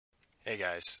Hey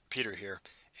guys, Peter here,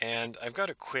 and I've got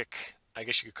a quick, I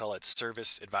guess you could call it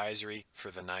service advisory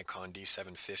for the Nikon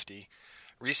D750.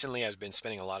 Recently, I've been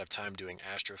spending a lot of time doing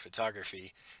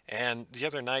astrophotography, and the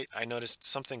other night I noticed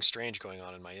something strange going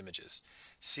on in my images.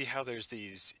 See how there's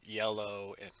these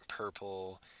yellow and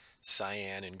purple,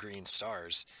 cyan and green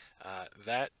stars?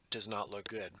 That does not look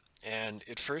good. And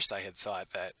at first I had thought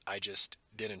that I just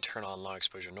didn't turn on long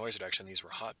exposure noise reduction, these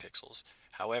were hot pixels.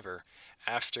 However,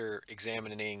 after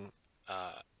examining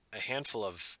a handful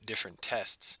of different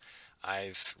tests,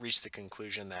 I've reached the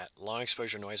conclusion that long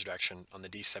exposure noise reduction on the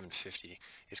D750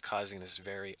 is causing this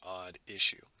very odd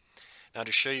issue. Now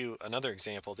to show you another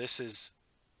example, this is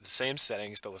the same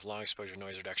settings but with long exposure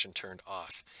noise reduction turned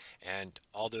off, and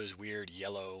all those weird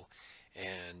yellow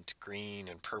and green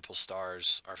and purple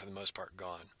stars are for the most part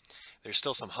gone. There's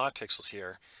still some hot pixels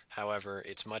here, however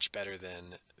it's much better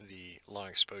than the long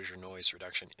exposure noise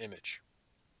reduction image.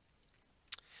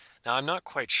 Now, I'm not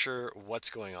quite sure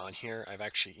what's going on here. I've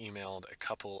actually emailed a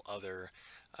couple other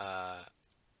uh,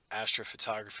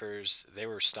 astrophotographers. They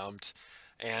were stumped,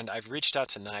 and I've reached out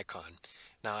to Nikon.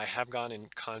 Now, I have gone in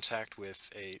contact with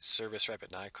a service rep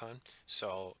at Nikon,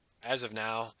 so as of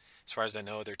now, as far as I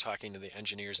know, they're talking to the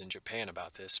engineers in Japan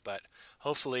about this, but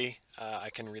hopefully I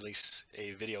can release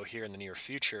a video here in the near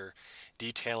future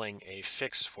detailing a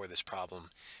fix for this problem.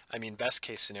 I mean, best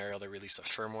case scenario, they release a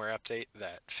firmware update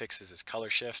that fixes this color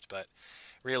shift, but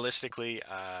realistically,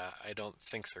 I don't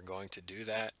think they're going to do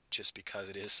that just because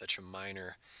it is such a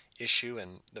minor issue,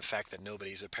 and the fact that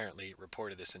nobody's apparently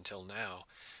reported this until now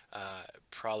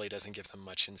probably doesn't give them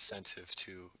much incentive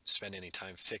to spend any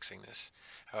time fixing this.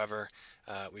 However,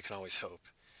 we can always hope.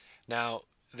 Now,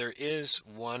 there is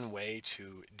one way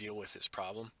to deal with this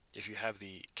problem. If you have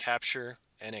the Capture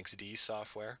NXD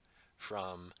software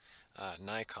from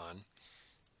Nikon,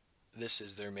 this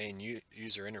is their main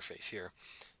user interface here.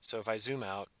 So if I zoom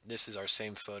out, this is our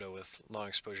same photo with long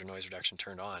exposure noise reduction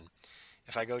turned on.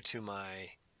 If I go to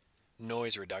my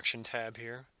noise reduction tab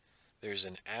here, there's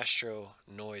an Astro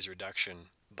noise reduction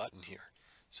button here.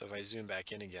 So if I zoom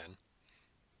back in again,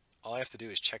 all I have to do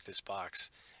is check this box,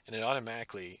 and it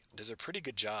automatically does a pretty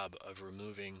good job of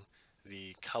removing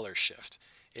the color shift.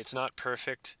 It's not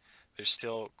perfect, there's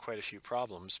still quite a few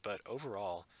problems, but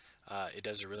overall it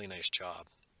does a really nice job.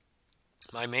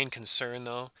 My main concern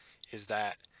though is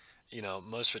that,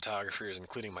 most photographers,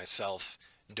 including myself,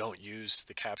 don't use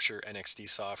the Capture NXD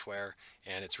software,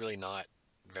 and it's really not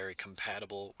very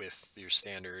compatible with your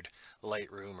standard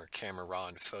Lightroom or Camera Raw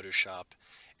and Photoshop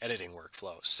editing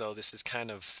workflow. So this is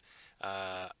kind of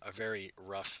a very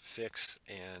rough fix,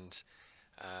 and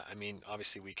I mean,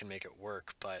 obviously we can make it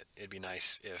work, but it'd be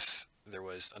nice if there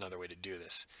was another way to do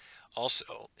this.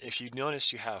 Also, if you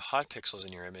notice you have hot pixels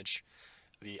in your image,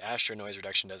 the Astro noise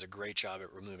reduction does a great job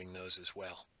at removing those as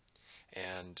well.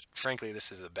 And frankly,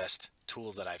 this is the best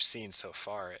tool that I've seen so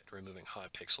far at removing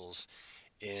hot pixels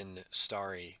in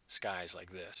starry skies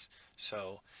like this.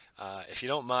 So if you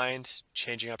don't mind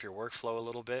changing up your workflow a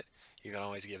little bit, you can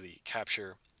always give the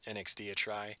Capture NXD a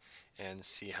try and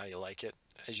see how you like it.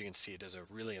 As you can see, it does a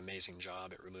really amazing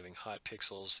job at removing hot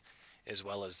pixels as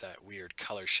well as that weird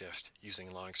color shift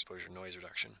using long exposure noise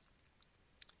reduction.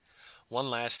 One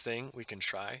last thing we can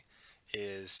try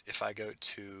is if I go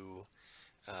to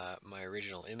my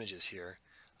original images here,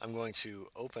 I'm going to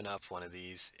open up one of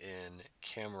these in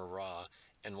Camera Raw,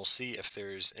 and we'll see if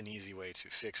there's an easy way to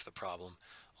fix the problem,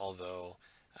 although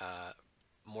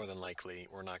more than likely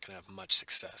we're not going to have much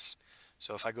success.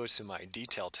 So if I go to my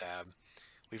Detail tab,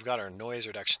 we've got our noise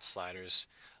reduction sliders.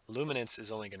 Luminance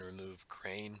is only going to remove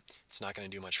grain. It's not going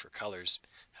to do much for colors.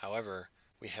 However,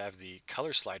 we have the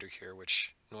color slider here,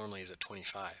 which normally is at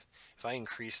 25. If I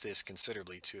increase this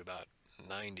considerably to about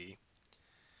 90,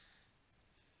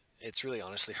 it's really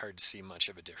honestly hard to see much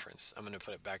of a difference. I'm going to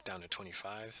put it back down to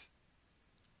 25,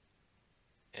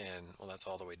 and well, that's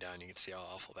all the way down. You can see how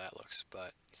awful that looks,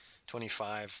 but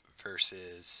 25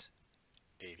 versus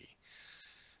 80,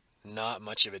 not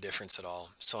much of a difference at all.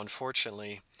 So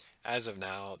unfortunately, as of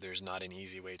now, there's not an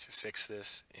easy way to fix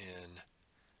this in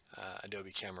Adobe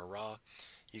Camera Raw.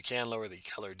 You can lower the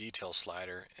color detail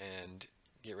slider and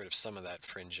get rid of some of that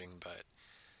fringing, but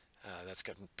that's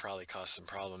going to probably cause some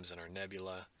problems in our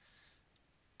nebula.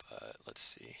 But let's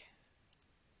see.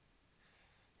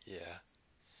 Yeah,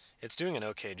 it's doing an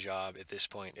okay job at this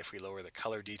point if we lower the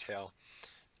color detail,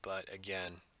 but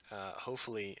again,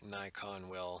 hopefully Nikon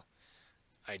will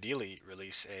ideally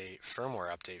release a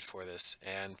firmware update for this.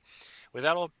 And with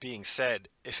that all being said,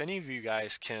 if any of you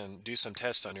guys can do some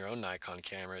tests on your own Nikon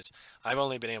cameras, I've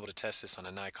only been able to test this on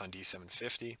a Nikon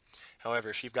D750. However,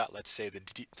 if you've got, let's say,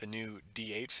 the new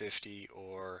D850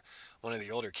 or one of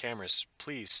the older cameras,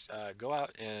 please go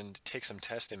out and take some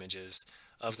test images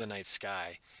of the night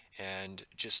sky and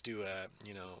just do a,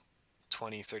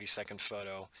 20-30 second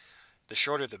photo. The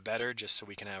shorter the better, just so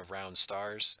we can have round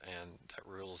stars, and that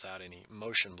rules out any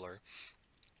motion blur.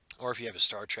 Or if you have a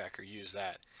star tracker, use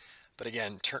that. But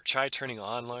again, try turning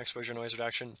on long exposure noise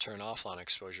reduction, turn off long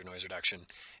exposure noise reduction,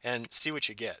 and see what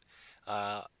you get.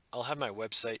 I'll have my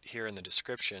website here in the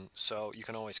description, so you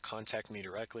can always contact me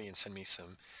directly and send me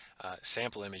some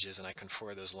sample images, and I can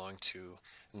forward those along to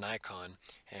Nikon,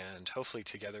 and hopefully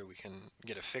together we can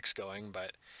get a fix going.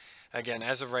 But again,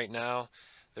 as of right now,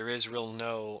 there is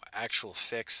no actual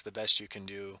fix. The best you can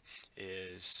do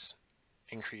is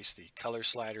increase the color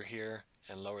slider here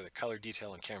and lower the color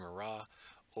detail in camera raw,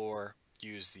 or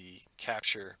use the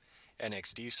Capture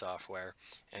NXD software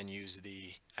and use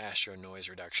the Astro noise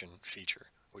reduction feature,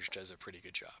 which does a pretty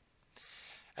good job.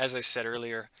 As I said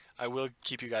earlier, I will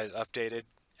keep you guys updated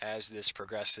as this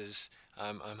progresses.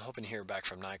 I'm hoping to hear back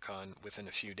from Nikon within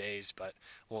a few days, but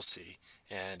we'll see.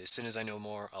 And as soon as I know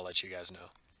more, I'll let you guys know.